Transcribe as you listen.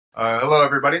Hello,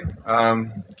 everybody.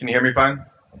 Can you hear me fine?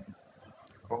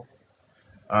 Cool.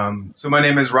 So my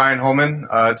name is Ryan Holman.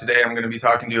 Today I'm going to be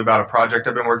talking to you about a project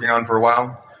I've been working on for a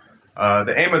while.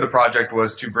 The aim of the project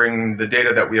was to bring the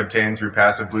data that we obtained through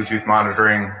passive Bluetooth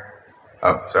monitoring.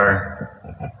 Oh, sorry.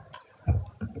 Is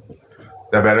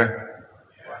that better?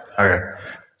 Okay.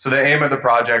 So the aim of the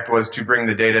project was to bring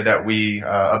the data that we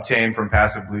obtained from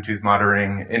passive Bluetooth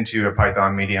monitoring into a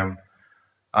Python medium.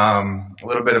 A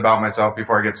little bit about myself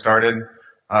before I get started.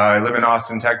 I live in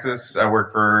Austin, Texas. I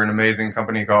work for an amazing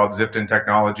company called DEFCON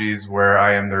Technologies, where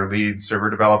I am their lead server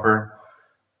developer.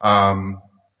 I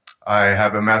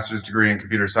have a master's degree in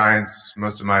computer science.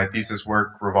 Most of my thesis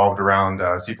work revolved around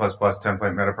C++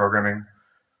 template metaprogramming.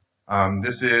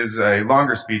 This is a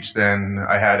longer speech than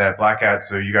I had at Black Hat,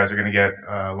 so you guys are going to get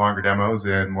longer demos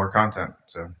and more content.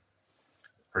 So,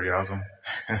 pretty awesome.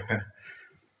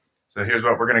 So here's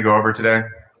what we're going to go over today.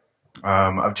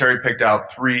 I've cherry-picked out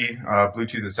three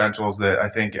Bluetooth essentials that I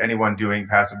think anyone doing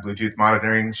passive Bluetooth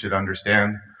monitoring should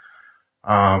understand.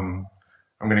 I'm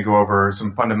going to go over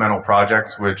some fundamental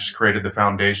projects which created the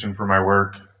foundation for my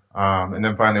work, and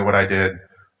then finally what I did,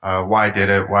 why I did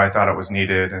it, why I thought it was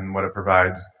needed, and what it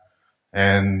provides.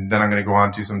 And then I'm going to go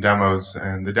on to some demos,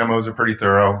 and the demos are pretty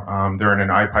thorough. They're in an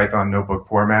IPython notebook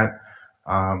format.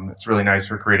 It's really nice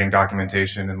for creating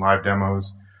documentation and live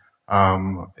demos.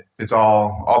 It's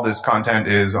all this content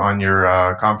is on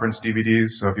your conference DVDs,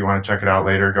 so if you want to check it out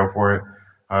later, go for it.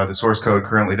 The source code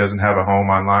currently doesn't have a home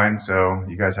online, so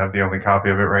you guys have the only copy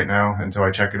of it right now until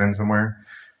I check it in somewhere.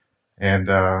 And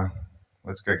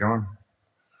let's get going.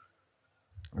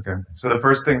 Okay, so the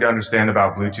first thing to understand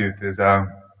about Bluetooth is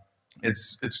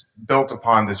it's built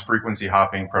upon this frequency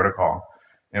hopping protocol.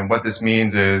 And what this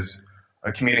means is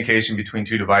a communication between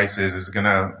two devices is going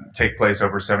to take place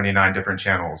over 79 different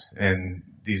channels. And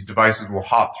these devices will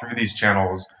hop through these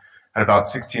channels at about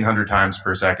 1,600 times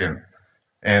per second.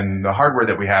 And the hardware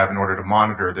that we have in order to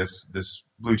monitor this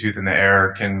Bluetooth in the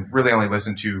air can really only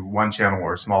listen to one channel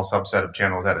or a small subset of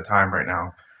channels at a time right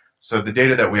now. So the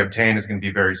data that we obtain is going to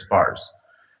be very sparse.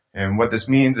 And what this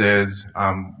means is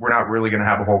we're not really going to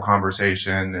have a whole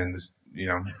conversation, and this,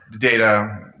 the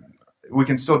data, we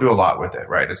can still do a lot with it,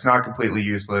 right? It's not completely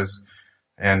useless,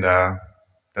 and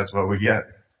that's what we get.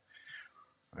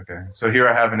 Okay, so here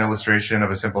I have an illustration of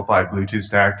a simplified Bluetooth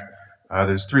stack.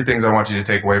 There's three things I want you to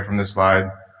take away from this slide.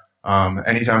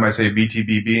 Anytime I say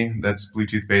BTBB, that's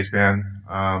Bluetooth baseband.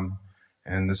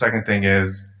 And the second thing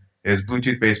is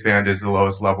Bluetooth baseband is the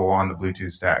lowest level on the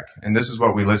Bluetooth stack. And this is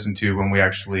what we listen to when we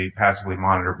actually passively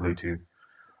monitor Bluetooth.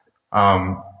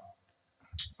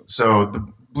 So the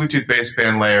Bluetooth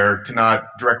baseband layer cannot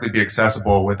directly be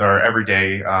accessible with our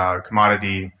everyday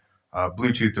commodity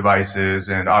Bluetooth devices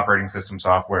and operating system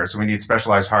software. So we need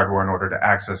specialized hardware in order to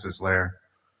access this layer.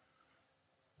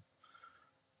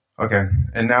 Okay,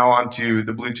 and now on to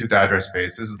the Bluetooth address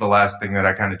space. This is the last thing that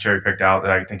I kind of cherry-picked out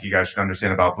that I think you guys should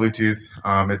understand about Bluetooth.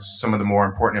 It's some of the more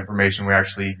important information we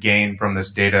actually gain from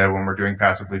this data when we're doing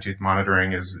passive Bluetooth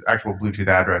monitoring is actual Bluetooth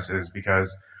addresses,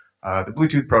 because the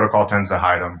Bluetooth protocol tends to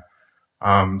hide them.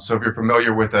 So if you're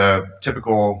familiar with a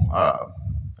typical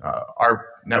ARP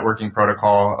networking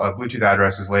protocol, a Bluetooth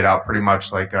address is laid out pretty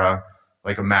much like a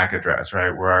MAC address,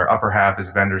 right? Where our upper half is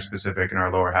vendor specific and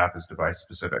our lower half is device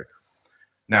specific.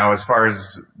 Now, as far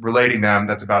as relating them,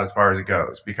 that's about as far as it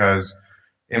goes, because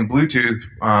in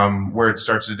Bluetooth, where it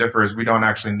starts to differ is we don't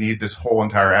actually need this whole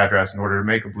entire address in order to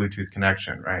make a Bluetooth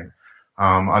connection, right?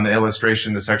 On the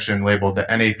illustration, the section labeled the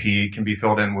NAP can be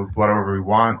filled in with whatever we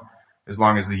want, as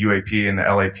long as the UAP and the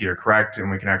LAP are correct, and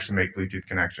we can actually make Bluetooth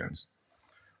connections.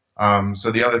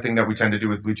 So the other thing that we tend to do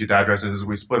with Bluetooth addresses is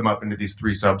we split them up into these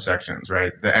three subsections,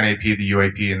 right? The NAP, the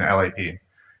UAP, and the LAP.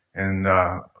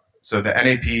 And so the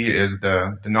NAP is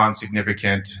the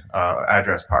non-significant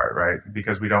address part, right?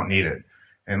 Because we don't need it.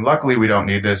 And luckily we don't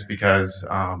need this because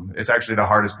it's actually the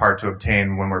hardest part to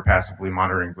obtain when we're passively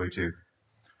monitoring Bluetooth.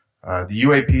 The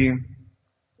UAP,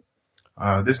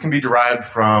 this can be derived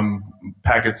from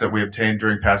packets that we obtain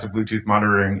during passive Bluetooth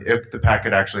monitoring if the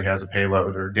packet actually has a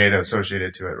payload or data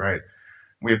associated to it, right?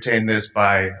 We obtain this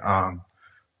by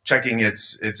checking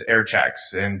its air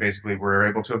checks, and basically we're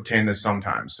able to obtain this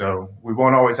sometimes. So we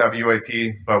won't always have a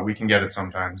UAP, but we can get it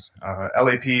sometimes.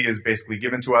 LAP is basically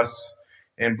given to us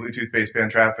in Bluetooth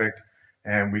baseband traffic,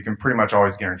 and we can pretty much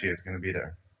always guarantee it's going to be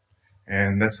there.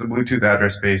 And that's the Bluetooth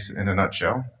address space in a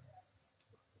nutshell.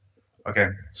 Okay,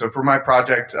 so for my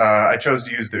project, I chose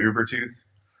to use the Ubertooth.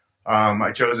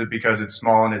 I chose it because it's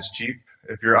small and it's cheap.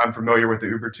 If you're unfamiliar with the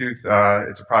Ubertooth,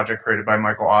 it's a project created by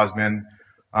Michael Osman.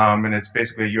 And it's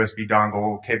basically a USB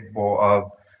dongle capable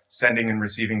of sending and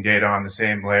receiving data on the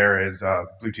same layer as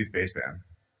Bluetooth baseband.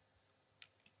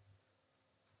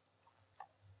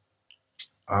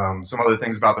 Some other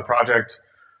things about the project.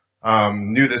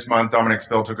 New this month, Dominic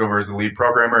Spill took over as the lead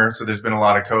programmer, so there's been a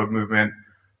lot of code movement,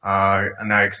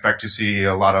 and I expect to see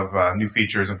a lot of new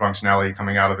features and functionality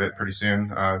coming out of it pretty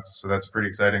soon, so that's pretty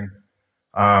exciting.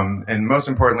 And most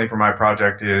importantly for my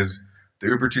project is the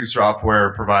Ubuntu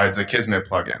software provides a Kismet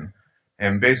plugin.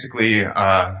 And basically,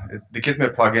 the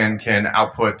Kismet plugin can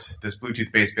output this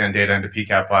Bluetooth baseband data into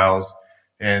PCAP files.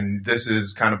 And this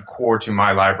is kind of core to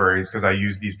my libraries because I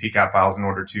use these PCAP files in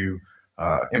order to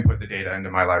input the data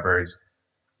into my libraries.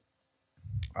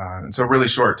 And so really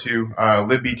short too,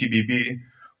 libbtbb,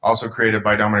 also created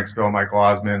by Dominic Spill and Michael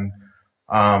Osman.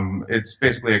 It's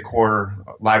basically a core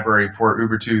library for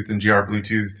Ubuntu and GR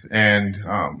Bluetooth. And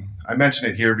I mention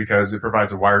it here because it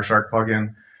provides a Wireshark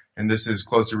plugin. And this is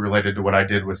closely related to what I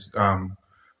did with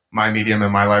my medium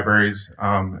and my libraries.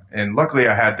 And luckily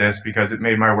I had this because it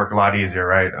made my work a lot easier,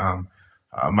 right?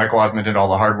 Michael Osman did all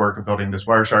the hard work of building this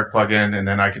Wireshark plugin, and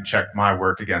then I could check my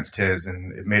work against his,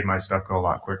 and it made my stuff go a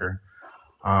lot quicker.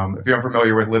 If you're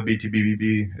unfamiliar with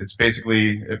libbtbb, it's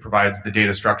basically, it provides the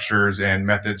data structures and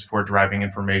methods for deriving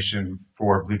information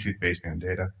for Bluetooth baseband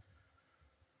data.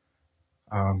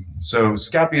 So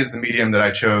Scapy is the medium that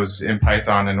I chose in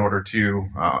Python in order to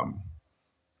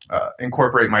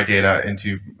incorporate my data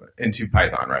into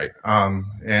Python, right?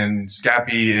 And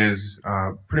Scapy is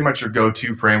pretty much your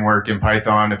go-to framework in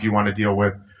Python if you want to deal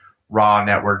with raw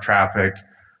network traffic.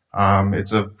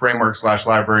 It's a framework /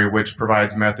 library which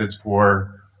provides methods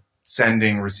for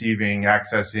sending, receiving,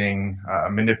 accessing,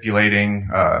 manipulating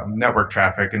network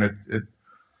traffic, and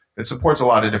it supports a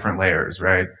lot of different layers,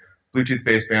 right? Bluetooth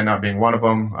baseband not being one of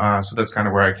them, so that's kind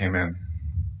of where I came in.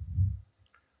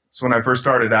 So when I first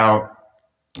started out,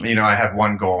 you know, I had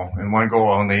one goal and one goal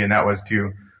only, and that was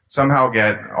to somehow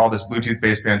get all this Bluetooth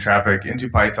baseband traffic into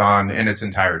Python in its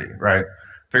entirety, right?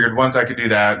 Figured once I could do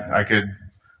that, I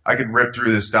could rip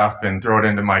through this stuff and throw it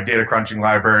into my data crunching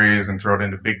libraries and throw it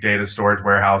into big data storage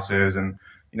warehouses and,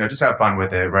 you know, just have fun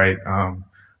with it, right?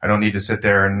 I don't need to sit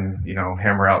there and, you know,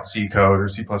 hammer out C code or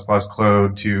C++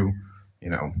 code to, you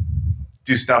know,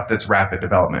 do stuff that's rapid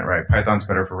development, right? Python's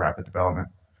better for rapid development.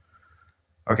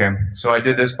 Okay, so I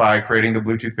did this by creating the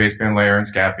Bluetooth baseband layer in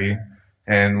Scapy.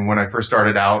 And when I first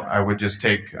started out, I would just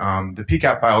take the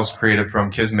PCAP files created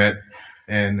from Kismet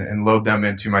and load them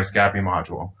into my Scapy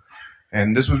module.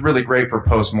 And this was really great for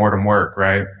post-mortem work,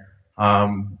 right?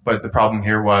 But the problem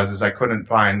here is I couldn't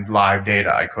find live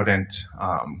data. I couldn't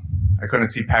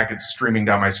see packets streaming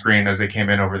down my screen as they came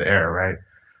in over the air, right?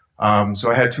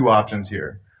 So I had two options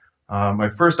here. My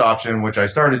first option, which I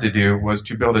started to do, was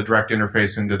to build a direct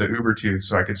interface into the Ubuntu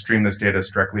so I could stream this data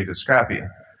directly to Scapy.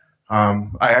 I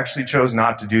actually chose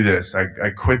not to do this. I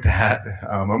quit that.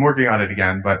 I'm working on it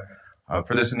again, but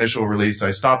for this initial release,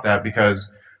 I stopped that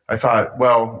because I thought,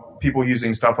 well, people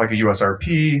using stuff like a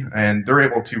USRP, and they're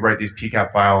able to write these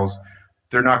PCAP files,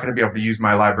 they're not going to be able to use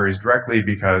my libraries directly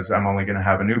because I'm only going to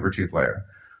have an Ubuntu layer.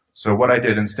 So what I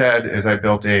did instead is I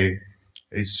built a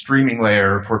streaming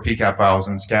layer for PCAP files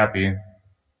in Scapy.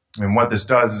 And what this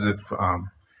does is it's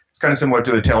kind of similar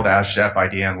to the tail-f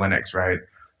idea in Linux, right?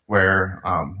 Where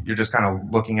you're just kind of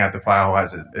looking at the file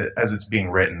as it's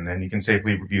being written, and you can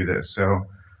safely review this. So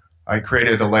I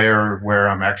created a layer where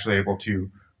I'm actually able to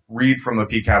read from the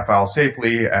PCAP file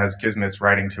safely as Kismet's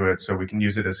writing to it, so we can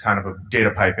use it as kind of a data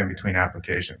pipe in between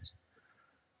applications.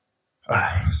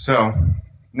 So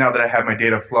now that I have my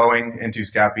data flowing into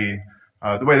Scapy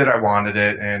the way that I wanted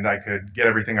it, and I could get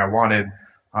everything I wanted,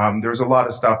 there was a lot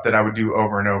of stuff that I would do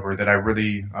over and over that I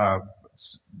really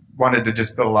wanted to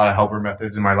just build a lot of helper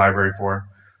methods in my library for.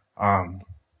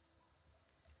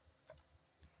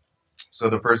 So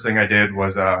the first thing I did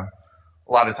was a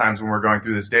lot of times when we're going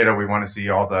through this data, we want to see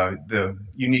all the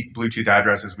unique Bluetooth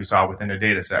addresses we saw within a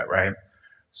data set, right?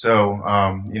 So,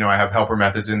 you know, I have helper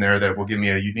methods in there that will give me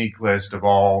a unique list of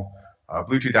all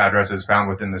Bluetooth addresses found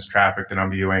within this traffic that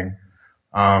I'm viewing.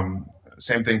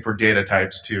 Same thing for data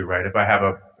types too, right? If I have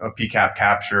a PCAP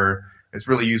capture, it's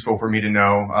really useful for me to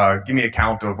know, give me a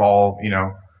count of all, you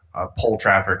know, poll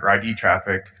traffic or ID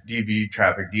traffic, DV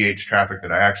traffic, DH traffic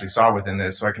that I actually saw within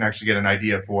this, so I can actually get an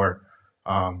idea for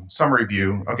summary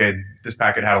view. Okay, this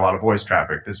packet had a lot of voice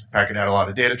traffic. This packet had a lot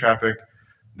of data traffic.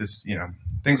 This, you know,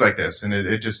 things like this, and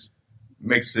it just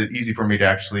makes it easy for me to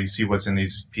actually see what's in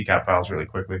these PCAP files really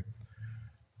quickly.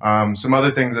 Some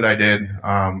other things that I did,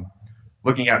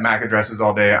 looking at MAC addresses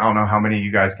all day. I don't know how many of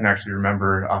you guys can actually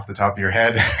remember off the top of your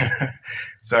head.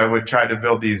 So I would try to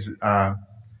build these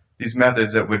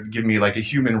methods that would give me like a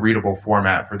human readable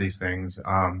format for these things.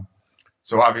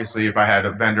 So obviously if I had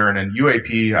a vendor and an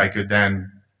UAP, I could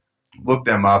then look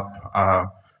them up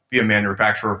via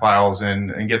manufacturer files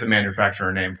and get the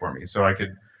manufacturer name for me. So I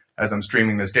could, as I'm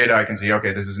streaming this data, I can see,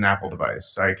 okay, this is an Apple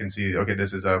device. I can see, okay,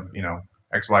 this is a,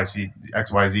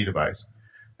 XYZ device.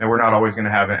 Now we're not always going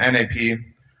to have an NAP.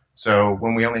 So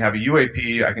when we only have a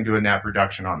UAP, I can do a NAP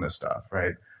reduction on this stuff,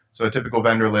 right? So a typical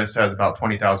vendor list has about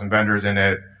 20,000 vendors in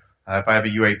it. If I have a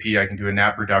UAP, I can do a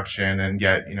NAP reduction and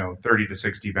get, 30 to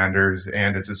 60 vendors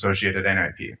and its associated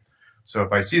NAP. So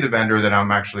if I see the vendor that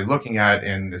I'm actually looking at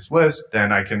in this list,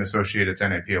 then I can associate its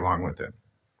NAP along with it.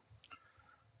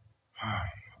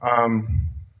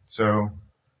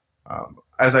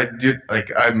 As I do,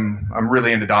 I'm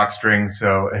really into doc strings.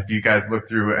 So if you guys look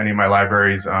through any of my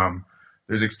libraries,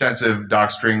 there's extensive doc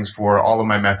strings for all of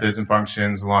my methods and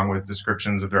functions, along with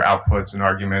descriptions of their outputs and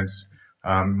arguments.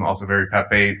 I'm also very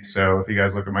PEP8, so if you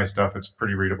guys look at my stuff, it's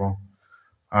pretty readable.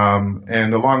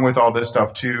 And along with all this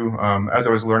stuff too, as I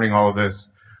was learning all of this,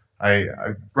 I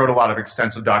wrote a lot of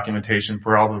extensive documentation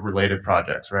for all the related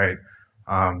projects, right?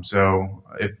 So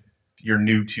if you're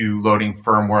new to loading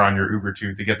firmware on your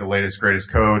Ubertooth to get the latest,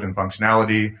 greatest code and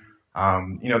functionality,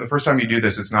 the first time you do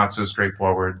this, it's not so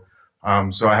straightforward.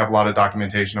 So I have a lot of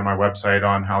documentation on my website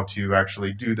on how to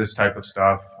actually do this type of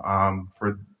stuff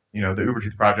for the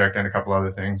Ubertooth project and a couple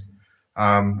other things.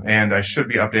 And I should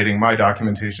be updating my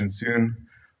documentation soon,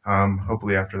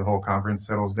 hopefully after the whole conference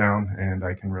settles down and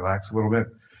I can relax a little bit.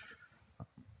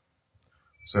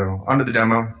 So onto the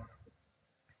demo.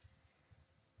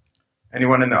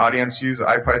 Anyone in the audience use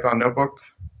IPython Notebook?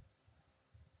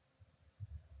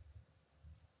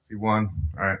 See one.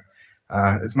 All right.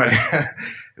 It's my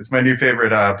it's my new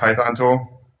favorite Python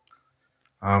tool.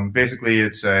 Basically,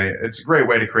 it's a great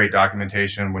way to create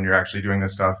documentation when you're actually doing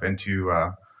this stuff and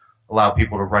to allow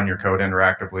people to run your code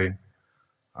interactively.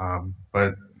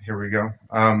 But here we go.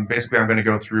 Basically, I'm going to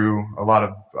go through a lot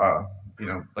of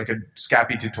like a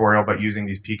Scapy tutorial, but using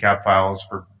these PCAP files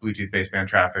for Bluetooth baseband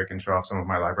traffic and show off some of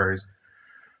my libraries.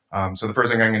 So the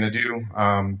first thing I'm going to do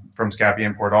from Scapy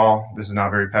import all. This is not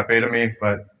very PEP8 to me,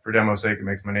 but for demo's sake, it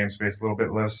makes my namespace a little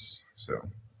bit less. So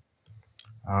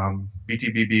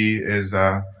BTBB is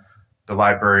the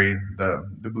library, the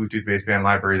Bluetooth baseband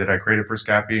library that I created for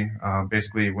Scapy.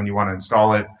 Basically, when you want to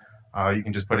install it, you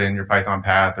can just put it in your Python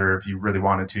path, or if you really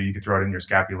wanted to, you could throw it in your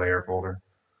Scapy layer folder.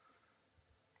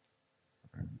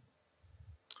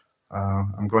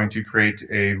 I'm going to create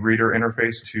a reader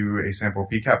interface to a sample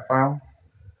PCAP file.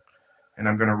 And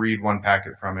I'm going to read one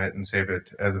packet from it and save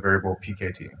it as a variable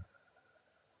PKT.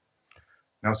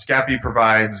 Now, Scapy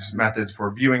provides methods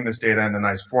for viewing this data in a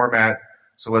nice format.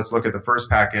 So let's look at the first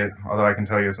packet, although I can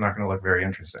tell you it's not going to look very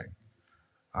interesting.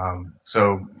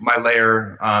 So my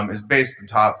layer is based on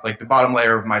top, like the bottom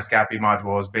layer of my Scapy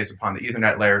module is based upon the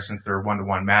Ethernet layer since they're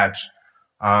one-to-one match.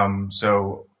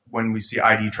 So when we see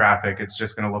ID traffic, it's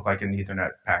just going to look like an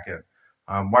Ethernet packet.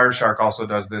 Wireshark also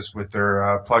does this with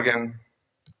their plugin.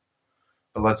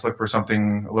 But let's look for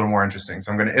something a little more interesting.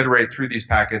 So I'm going to iterate through these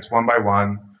packets one by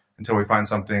one until we find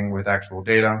something with actual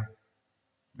data.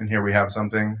 And here we have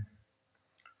something.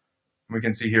 We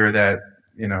can see here that,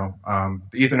 the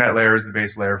Ethernet layer is the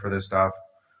base layer for this stuff.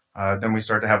 Then we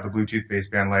start to have the Bluetooth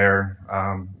baseband layer,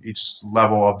 each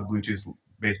level of the Bluetooth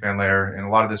baseband layer. And a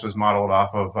lot of this was modeled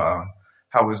off of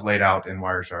how it was laid out in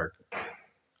Wireshark.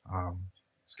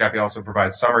 Scapy also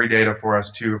provides summary data for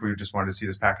us too, if we just wanted to see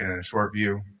this packet in a short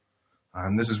view.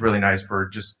 And this is really nice for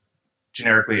just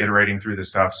generically iterating through this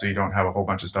stuff so you don't have a whole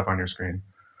bunch of stuff on your screen.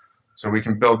 So we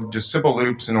can build just simple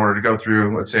loops in order to go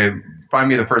through, let's say, find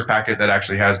me the first packet that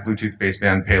actually has Bluetooth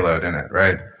baseband payload in it,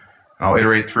 right? I'll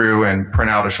iterate through and print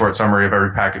out a short summary of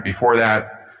every packet before that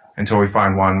until we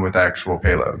find one with actual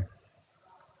payload.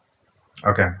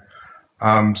 Okay.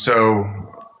 So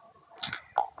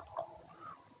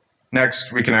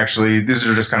next, we can actually, these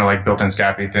are just kind of like built-in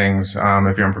Scapy things.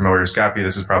 If you're unfamiliar with Scapy,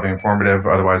 this is probably informative.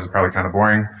 Otherwise, it's probably kind of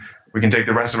boring. We can take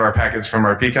the rest of our packets from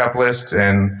our PCAP list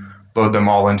and load them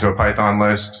all into a Python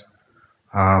list.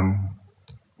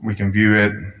 We can view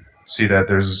it, see that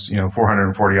there's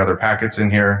 440 other packets in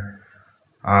here.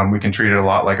 We can treat it a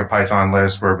lot like a Python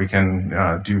list where we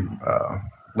can do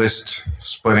list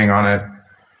splitting on it.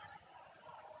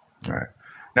 All right.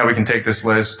 Now we can take this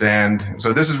list, and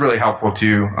so this is really helpful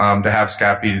too, to have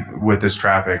Scapy with this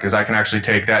traffic, is I can actually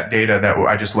take that data that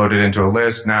I just loaded into a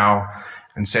list now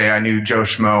and say I knew Joe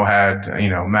Schmo had,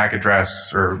 MAC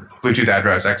address or Bluetooth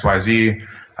address XYZ.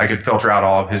 I could filter out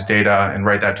all of his data and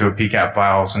write that to a PCAP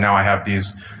file. So now I have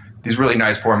these really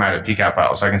nice formatted PCAP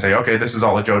files. So I can say, okay, this is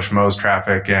all of Joe Schmo's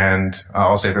traffic, and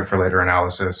I'll save it for later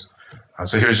analysis.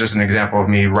 So here's just an example of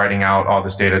me writing out all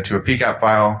this data to a PCAP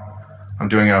file. I'm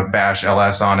doing a bash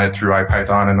ls on it through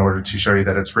IPython in order to show you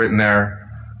that it's written there.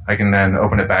 I can then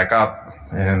open it back up,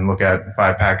 and look at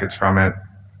 5 packets from it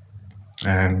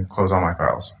and close all my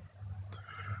files.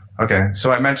 Okay,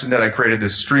 so I mentioned that I created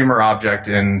this streamer object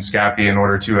in Scapy in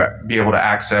order to be able to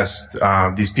access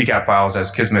these PCAP files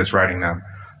as Kismet's writing them.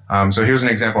 So here's an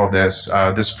example of this.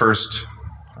 This first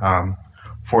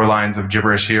 4 lines of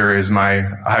gibberish here is my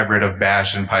hybrid of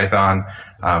Bash and Python.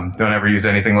 Don't ever use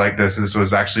anything like this. This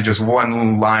was actually just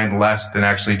 1 line less than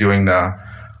actually doing the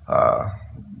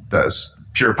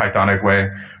pure Pythonic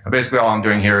way. Basically, all I'm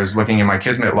doing here is looking in my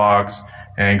Kismet logs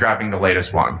and grabbing the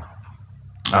latest one.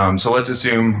 So let's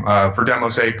assume, for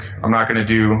demo's sake, I'm not going to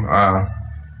do a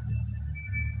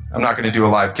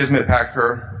live Kismet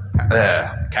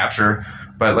capture,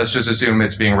 but let's just assume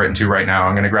it's being written to right now.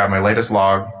 I'm going to grab my latest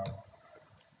log,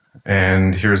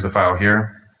 and here's the file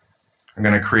here. I'm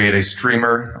going to create a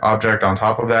streamer object on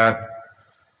top of that,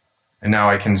 and now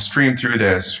I can stream through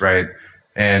this, right?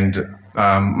 And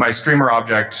my streamer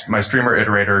object, my streamer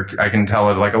iterator, I can tell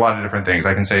it like a lot of different things.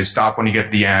 I can say stop when you get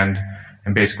to the end,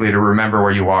 and basically to remember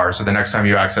where you are. So the next time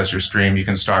you access your stream, you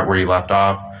can start where you left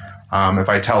off. If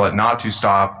I tell it not to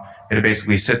stop, it'll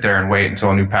basically sit there and wait until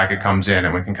a new packet comes in,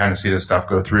 and we can kind of see this stuff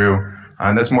go through.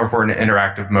 And that's more for an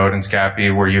interactive mode in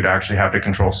Scapy, where you'd actually have to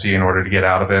Control-C in order to get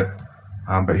out of it.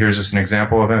 But here's just an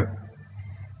example of it.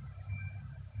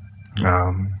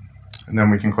 And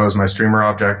then we can close my streamer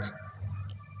object.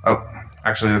 Oh,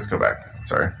 actually, let's go back.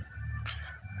 Sorry.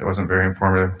 It wasn't very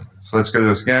informative. So let's go to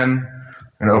this again.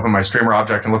 I'm going to open my streamer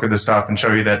object and look at this stuff and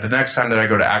show you that the next time that I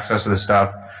go to access this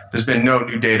stuff, there's been no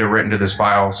new data written to this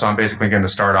file, so I'm basically going to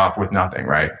start off with nothing,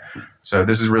 right? So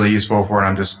this is really useful for when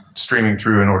I'm just streaming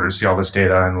through in order to see all this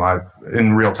data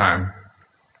in real time.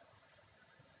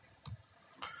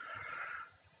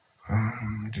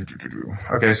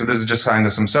 Okay, so this is just kind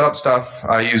of some setup stuff.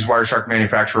 I use Wireshark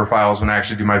manufacturer files when I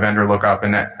actually do my vendor lookup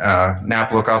and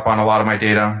NAP lookup on a lot of my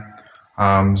data.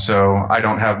 So I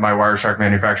don't have my Wireshark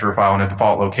manufacturer file in a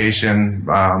default location,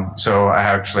 so I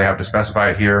actually have to specify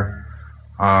it here.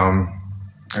 I'm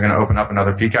going to open up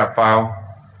another PCAP file,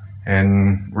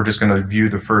 and we're just going to view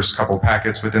the first couple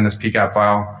packets within this PCAP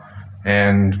file,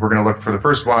 and we're going to look for the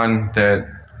first one that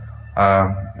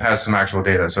has some actual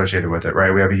data associated with it,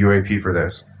 right? We have a UAP for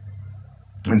this.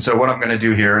 And so what I'm going to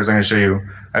do here is I'm going to show you,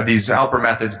 I have these helper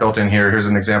methods built in here. Here's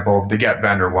an example of the get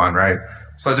vendor one, right?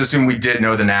 So let's assume we did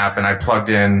know the NAP, and I plugged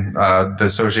in the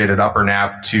associated upper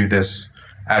NAP to this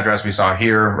address we saw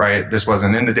here, right? This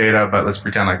wasn't in the data, but let's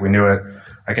pretend like we knew it.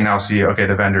 I can now see, okay,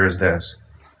 the vendor is this,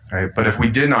 right? But if we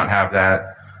did not have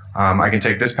that, I can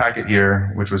take this packet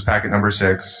here, which was packet number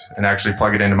 6, and actually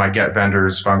plug it into my get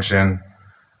vendors function,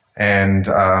 and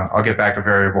I'll get back a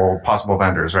variable possible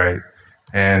vendors, right?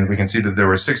 And we can see that there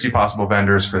were 60 possible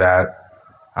vendors for that.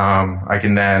 I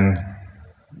can then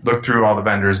look through all the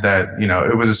vendors that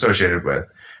it was associated with.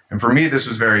 And for me, this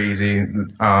was very easy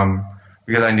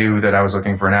because I knew that I was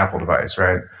looking for an Apple device,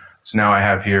 right? So now I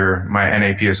have here my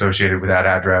NAP associated with that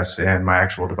address and my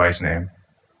actual device name.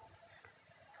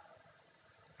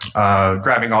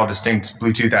 Grabbing all distinct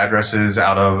Bluetooth addresses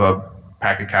out of a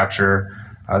packet capture.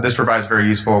 This provides very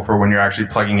useful for when you're actually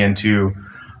plugging into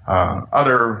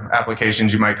other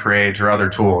applications you might create or other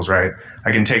tools, right?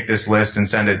 I can take this list and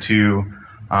send it to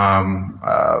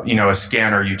a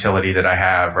scanner utility that I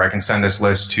have, or I can send this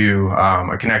list to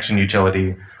a connection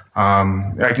utility.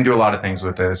 I can do a lot of things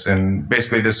with this, and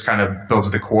basically this kind of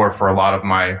builds the core for a lot of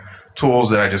my tools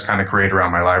that I just kind of create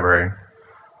around my library.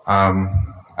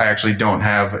 I actually don't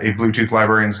have a Bluetooth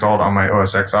library installed on my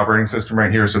OS X operating system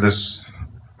right here, so this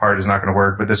part is not going to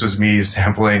work, but this was me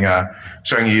sampling,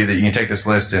 showing you that you can take this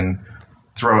list and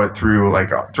throw it through,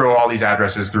 throw all these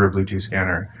addresses through a Bluetooth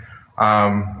scanner.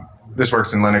 This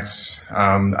works in Linux.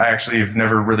 I actually have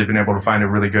never really been able to find a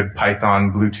really good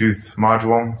Python Bluetooth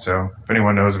module, so if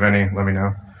anyone knows of any, let me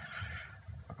know.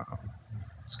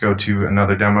 Let's go to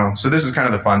another demo. So this is kind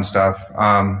of the fun stuff.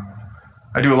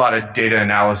 I do a lot of data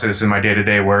analysis in my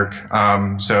day-to-day work,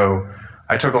 so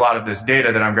I took a lot of this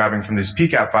data that I'm grabbing from these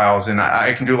PCAP files, and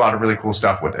I can do a lot of really cool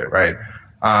stuff with it, right?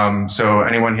 So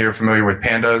anyone here familiar with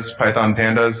pandas, Python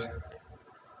pandas?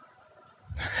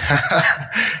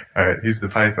 All right, he's the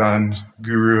Python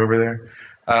guru over there.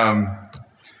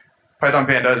 Python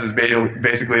pandas is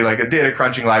basically like a data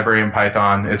crunching library in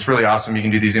Python. It's really awesome. You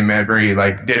can do these in-memory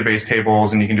like database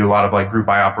tables, and you can do a lot of like group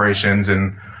by operations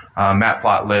and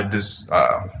matplotlib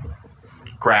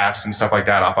graphs and stuff like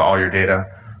that off of all your data.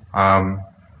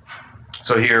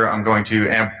 So here I'm going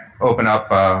to open up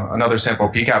another sample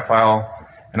PCAP file,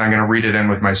 and I'm going to read it in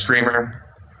with my streamer.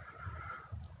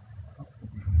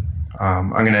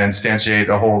 I'm going to instantiate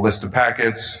a whole list of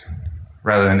packets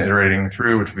rather than iterating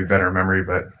through, which would be better in memory,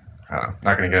 but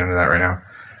not going to get into that right now.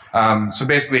 So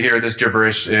basically here, this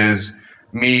gibberish is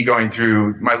me going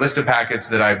through my list of packets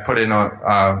that I put in a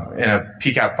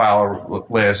PCAP file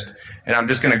list, and I'm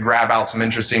just going to grab out some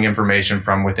interesting information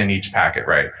from within each packet,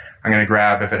 right? I'm going to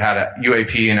grab if it had a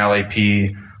UAP and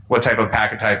LAP, what type of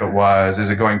packet type it was,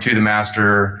 is it going to the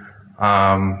master,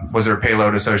 was there a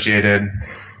payload associated,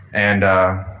 and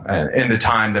in the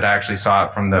time that I actually saw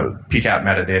it from the PCAP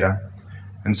metadata.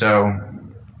 And so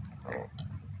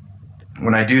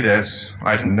when I do this,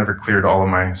 I never cleared all of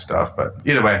my stuff, but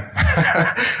either way,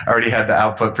 I already had the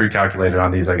output pre-calculated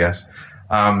on these, I guess.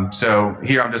 So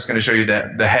here I'm just going to show you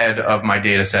the head of my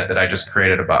data set that I just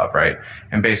created above, right?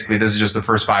 And basically this is just the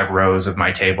first 5 rows of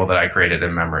my table that I created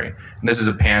in memory. And this is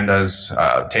a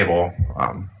pandas table.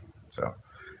 So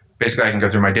basically I can go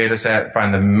through my data set,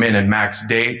 find the min and max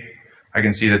date. I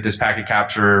can see that this packet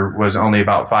capture was only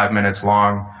about 5 minutes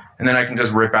long. And then I can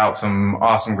just rip out some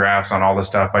awesome graphs on all this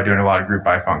stuff by doing a lot of group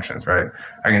by functions, right?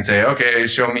 I can say, okay,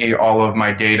 show me all of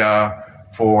my data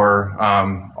for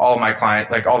all of my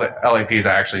client, like all the LAPs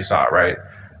I actually saw, right?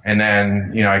 And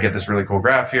then, I get this really cool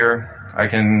graph here. I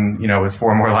can, with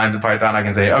 4 more lines of Python, I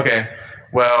can say, okay,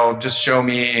 well, just show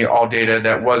me all data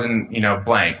that wasn't,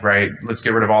 blank, right? Let's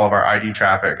get rid of all of our ID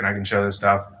traffic, and I can show this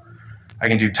stuff. I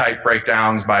can do type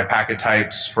breakdowns by packet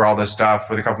types for all this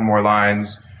stuff with a couple more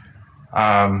lines.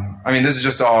 This is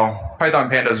just all, Python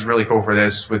Pandas is really cool for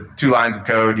this. With 2 lines of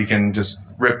code, you can just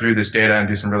rip through this data and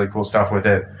do some really cool stuff with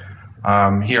it.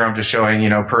 Here I'm just showing,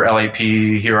 per LAP,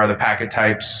 here are the packet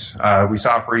types we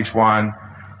saw for each one.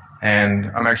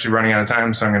 And I'm actually running out of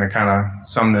time, so I'm going to kind of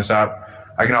sum this up.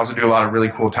 I can also do a lot of really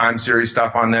cool time series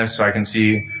stuff on this, so I can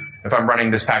see if I'm running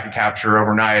this packet capture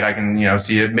overnight, I can,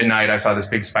 see at midnight I saw this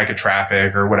big spike of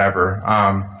traffic or whatever.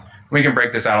 We can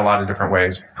break this out a lot of different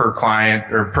ways, per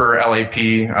client or per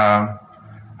LAP,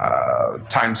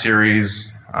 time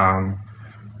series,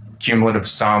 cumulative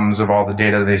sums of all the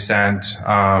data they sent,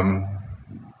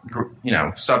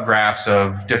 subgraphs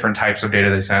of different types of data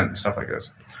they sent, stuff like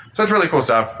this. So that's really cool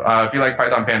stuff. If you like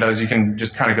Python Pandas, you can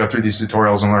just kind of go through these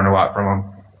tutorials and learn a lot from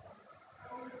them.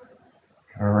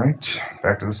 All right,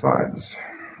 back to the slides.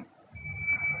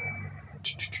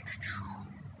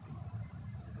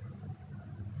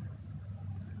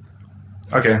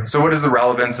 Okay, so what is the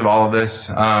relevance of all of this?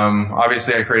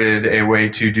 Obviously, I created a way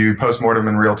to do postmortem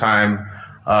in real time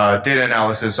data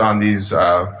analysis on these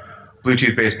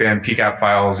Bluetooth baseband PCAP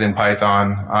files in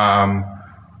Python.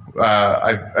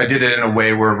 I did it in a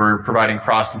way where we're providing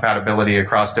cross-compatibility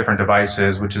across different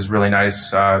devices, which is really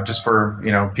nice just for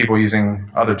people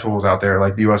using other tools out there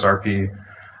like the USRP.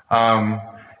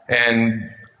 And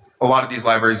a lot of these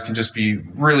libraries can just be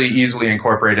really easily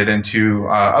incorporated into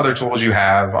other tools you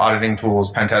have, auditing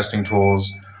tools, pen testing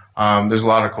tools. There's a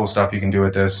lot of cool stuff you can do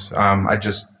with this.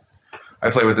 I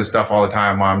play with this stuff all the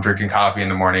time while I'm drinking coffee in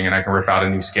the morning, and I can rip out a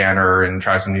new scanner and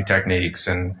try some new techniques,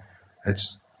 and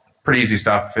it's pretty easy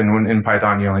stuff. And in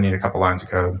Python, you only need a couple lines of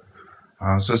code.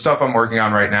 So stuff I'm working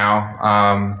on right now,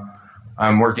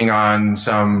 I'm working on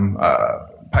some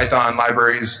Python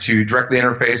libraries to directly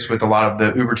interface with a lot of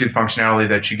the Ubertooth functionality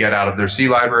that you get out of their C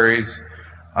libraries.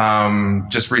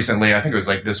 Just recently, I think it was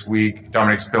like this week,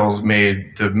 Dominic Spills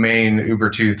made the main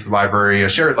Ubertooth library a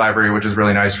shared library, which is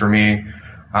really nice for me.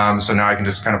 So now I can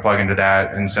just kind of plug into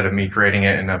that instead of me creating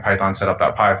it in a Python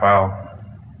setup.py file.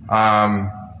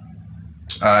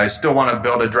 I still want to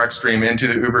build a direct stream into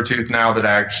the Ubertooth now that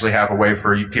I actually have a way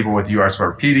for people with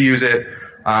USRP to use it.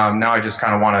 Now I just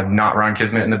kind of want to not run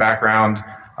Kismet in the background.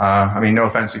 No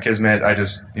offense to Kismet, I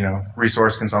just,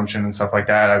 resource consumption and stuff like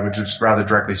that. I would just rather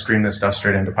directly stream this stuff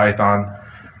straight into Python.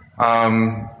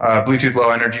 Bluetooth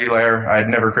low energy layer, I'd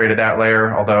never created that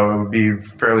layer, although it would be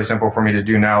fairly simple for me to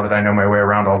do now that I know my way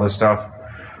around all this stuff.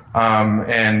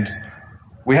 And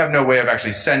we have no way of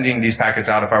actually sending these packets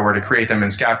out if I were to create them in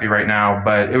Scapy right now,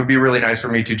 but it would be really nice for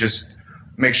me to just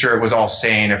make sure it was all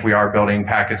sane if we are building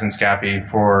packets in Scapy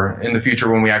for in the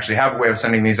future when we actually have a way of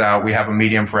sending these out, we have a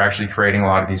medium for actually creating a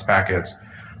lot of these packets.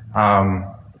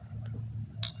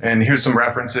 And here's some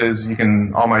references.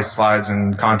 All my slides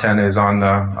and content is on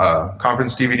the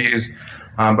conference DVDs.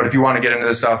 But if you want to get into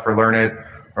this stuff or learn it,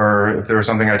 or if there was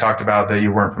something I talked about that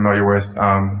you weren't familiar with,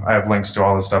 I have links to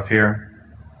all this stuff here.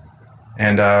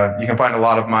 And you can find a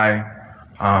lot of my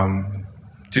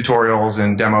tutorials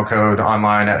and demo code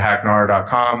online at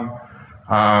hacknar.com.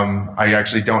 I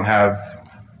actually don't have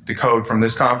the code from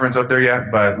this conference up there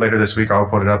yet, but later this week I'll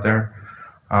put it up there.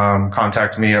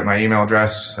 Contact me at my email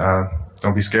address.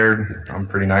 Don't be scared. I'm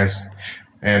pretty nice.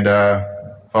 And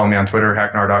follow me on Twitter,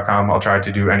 hacknar.com. I'll try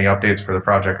to do any updates for the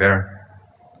project there.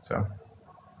 So,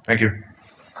 thank you.